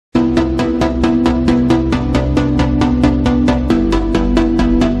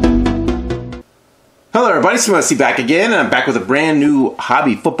Hello everybody, Smosey back again, and I'm back with a brand new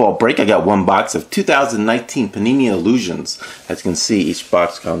hobby football break. I got one box of 2019 Panini Illusions. As you can see, each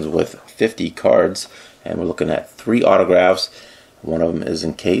box comes with 50 cards, and we're looking at 3 autographs. One of them is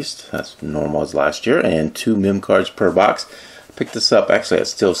encased, that's normal as last year, and 2 mem cards per box. Picked this up actually at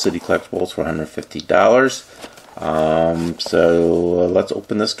Steel City Collectibles for $150. So let's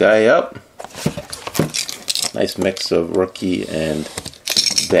open this guy up. Nice mix of rookie and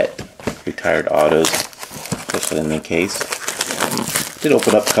vet retired autos, just in the case. Did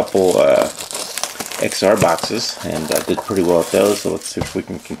open up a couple XR boxes and did pretty well with those, so let's see if we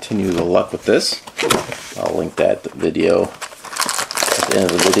can continue the luck with this. I'll link that video at the end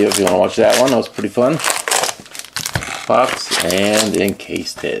of the video if you want to watch that one. That was pretty fun. Box and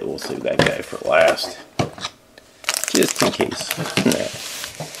encased hit. We'll save that guy for last, just in case.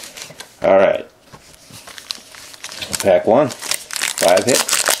 Alright, pack 1, 5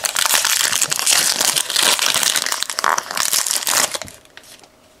 hits.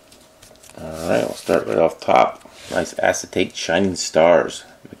 Alright, we'll start right off top. Nice acetate Shining Stars.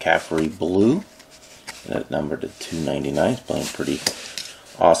 McCaffrey blue. And that number to 299. He's playing pretty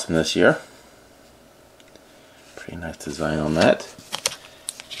awesome this year. Pretty nice design on that.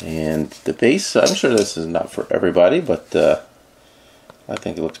 And the base, I'm sure this is not for everybody, but I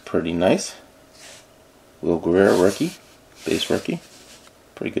think it looks pretty nice. Will Guerrero rookie. Base rookie.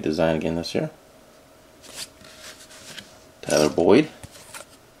 Pretty good design again this year. Tyler Boyd.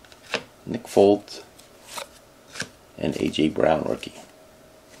 Nick Foles, and A.J. Brown rookie.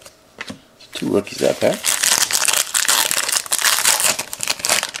 So 2 rookies that pack.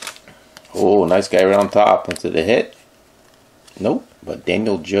 Oh, nice guy right on top. Into the hit. Nope, but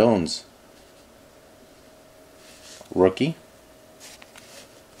Daniel Jones rookie.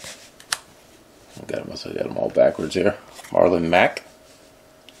 I must have got them all backwards here. Marlon Mack.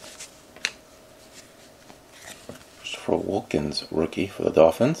 Christopher Wilkins rookie for the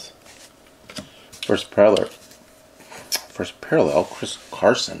Dolphins. First parallel, Chris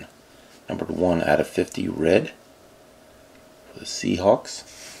Carson, numbered 1 out of 50 red for the Seahawks.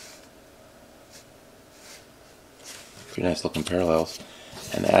 Pretty nice looking parallels.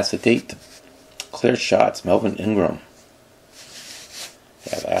 And acetate, clear shots, Melvin Ingram.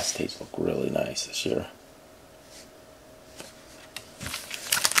 Yeah, the acetates look really nice this year.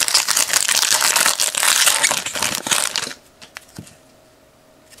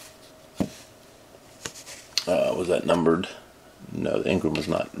 Was that numbered? No, the Ingram was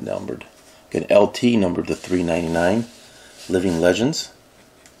not numbered. Got an LT numbered to 399. Living Legends.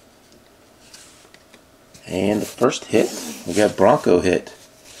 And the first hit, we got Bronco hit.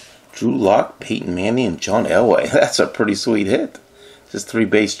 Drew Lock, Peyton Manning, and John Elway. That's a pretty sweet hit. Just 3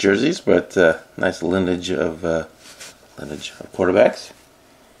 base jerseys, but nice lineage of quarterbacks.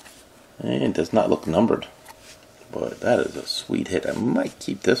 And it does not look numbered, but that is a sweet hit. I might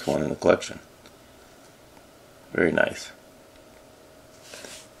keep this one in the collection. Very nice.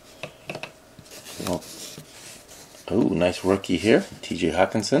 Oh, nice rookie here. T.J.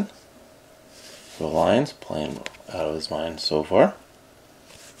 Hawkinson for the Lions, playing out of his mind so far.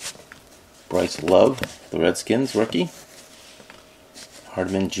 Bryce Love, the Redskins rookie.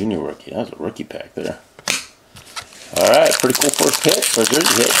 Hardman Jr. rookie. That was a rookie pack there. Alright, pretty cool first hit for a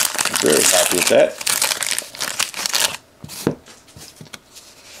jersey hit. I'm very happy with that.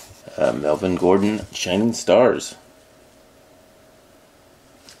 Melvin Gordon, Shining Stars.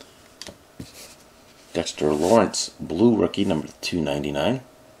 Dexter Lawrence, blue rookie, number 299.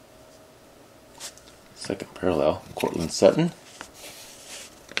 Second parallel, Cortland Sutton.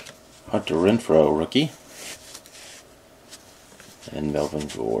 Hunter Renfrow, rookie. And Melvin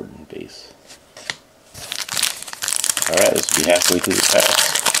Gordon, base. Alright, this will be halfway through the pack.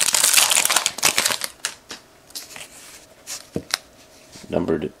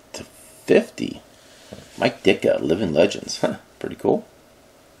 Numbered to 50. Mike Ditka, Living Legends. Huh, pretty cool.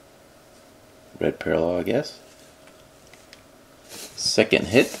 Red parallel, I guess. Second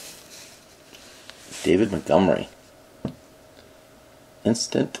hit. David Montgomery.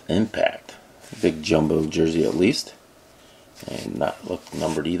 Instant Impact. Big jumbo jersey at least. And not look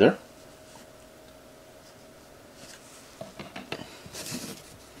numbered either.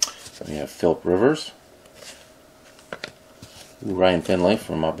 We have Phillip Rivers. Ryan Finley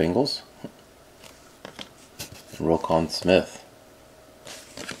from my Bengals. And Roquan Smith.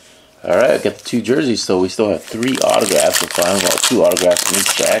 Alright, I got the 2 jerseys, so we still have 3 autographs to find. Well, 2 autographs in each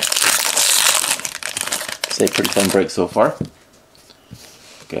stack. Say pretty fun break so far.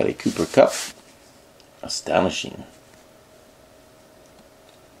 Got a Cooper Kupp. Astonishing.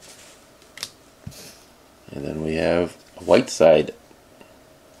 And then we have a Whiteside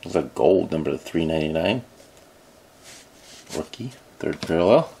Looks like gold, number to 399. Rookie, third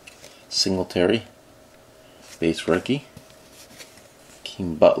parallel. Singletary, base rookie.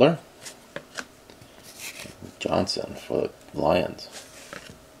 Keem Butler. Johnson for the Lions.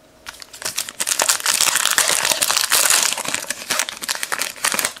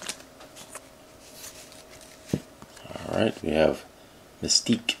 Alright, we have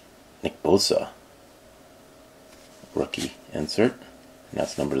Mystique, Nick Bosa. Rookie insert. And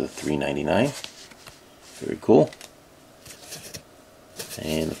that's number to 399. Very cool.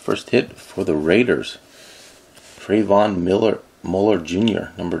 And the first hit for the Raiders. Trayvon Muller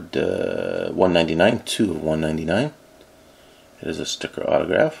Jr. numbered 199. 2 of 199. It is a sticker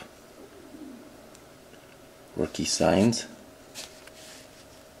autograph. Rookie signs.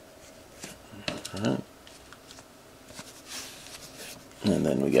 Alright. And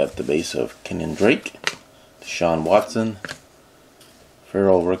then we got the base of Kenyon Drake. Deshaun Watson.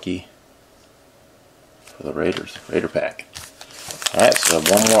 Farrell rookie for the Raiders. Raider pack. Alright, so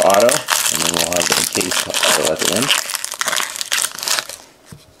one more auto, and then we'll have the encased auto at the end.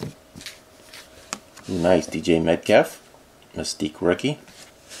 Ooh, nice. DJ Metcalf. Mystique rookie.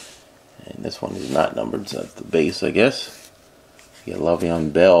 And this one is not numbered, so that's the base, I guess. You got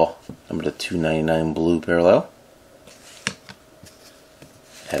Le'Veon Bell, number to 299 blue parallel.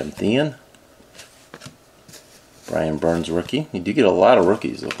 Adam Thielen. Brian Burns rookie. You do get a lot of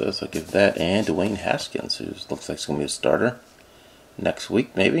rookies with this. I'll give that, and Dwayne Haskins, who looks like he's going to be a starter next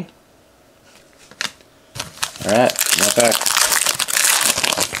week, maybe. Alright, come back.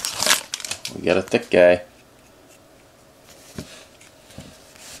 We got a thick guy.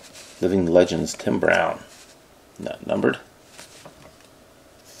 Living Legends, Tim Brown. Not numbered.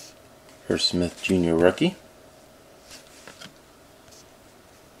 Irv Smith Jr. rookie.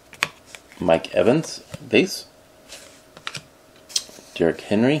 Mike Evans, base. Derrick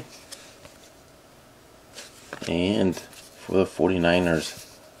Henry. And for the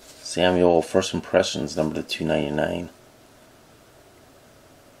 49ers, Samuel, first impressions, number to 299.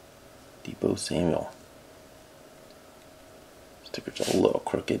 Deebo Samuel. Sticker's a little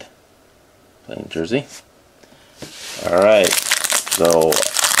crooked. Plain jersey. Alright, so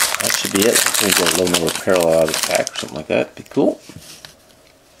that should be it. Hopefully get a little more parallel out of this pack or something like that. Be cool.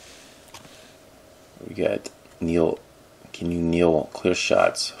 We got Neil clear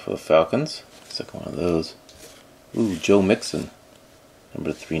shots for the Falcons. Second one of those. Ooh, Joe Mixon.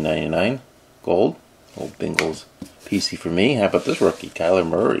 Number 399. Gold. Old Bengals PC for me. How about this rookie? Kyler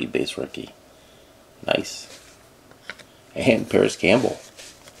Murray, base rookie. Nice. And Paris Campbell.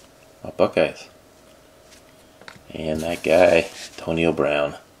 My Buckeyes. And that guy, Antonio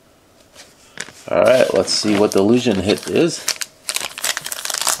Brown. Alright, let's see what the illusion hit is.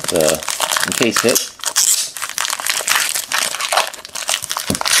 The encased hit.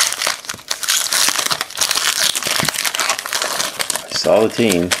 Saw the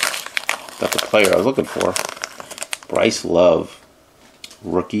team. Got the player I was looking for. Bryce Love.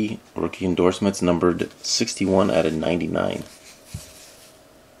 Rookie endorsements numbered 61 out of 99.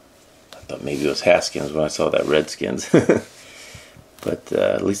 I thought maybe it was Haskins when I saw that Redskins. But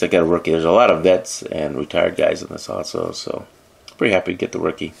at least I got a rookie. There's a lot of vets and retired guys in this also, so pretty happy to get the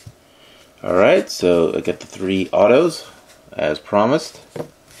rookie. Alright, so I got the 3 autos as promised.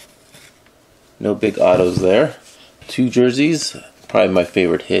 No big autos there. 2 jerseys. Probably my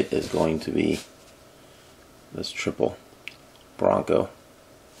favorite hit is going to be this triple Bronco.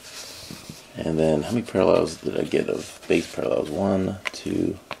 And then how many parallels did I get of base parallels? 1,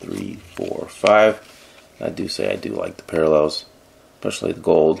 2, 3, 4, 5. I do say I do like the parallels, especially the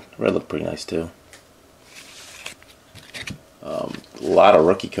gold. Red look pretty nice too. A lot of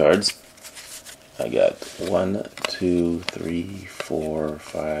rookie cards. I got 1, 2, 3, 4,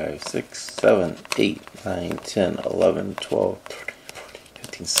 5, 6, 7, 8, 9, 10, 11, 12, 13,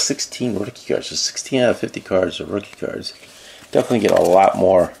 15, 16 rookie cards. So 16 out of 50 cards are rookie cards. Definitely get a lot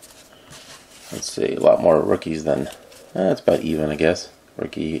more. Let's see, a lot more rookies than. It's about even, I guess.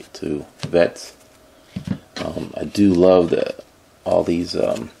 Rookie to vets. I do love all these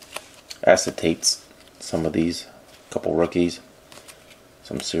acetates. Some of these, a couple rookies,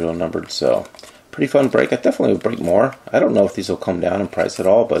 some serial numbered. So pretty fun break. I definitely would break more. I don't know if these will come down in price at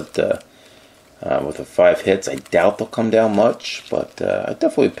all, but with the 5 hits, I doubt they'll come down much. But I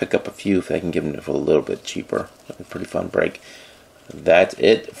definitely would pick up a few if I can give them for a little bit cheaper. A pretty fun break. That's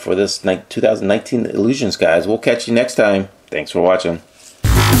it for this 2019 Illusions, guys. We'll catch you next time. Thanks for watching.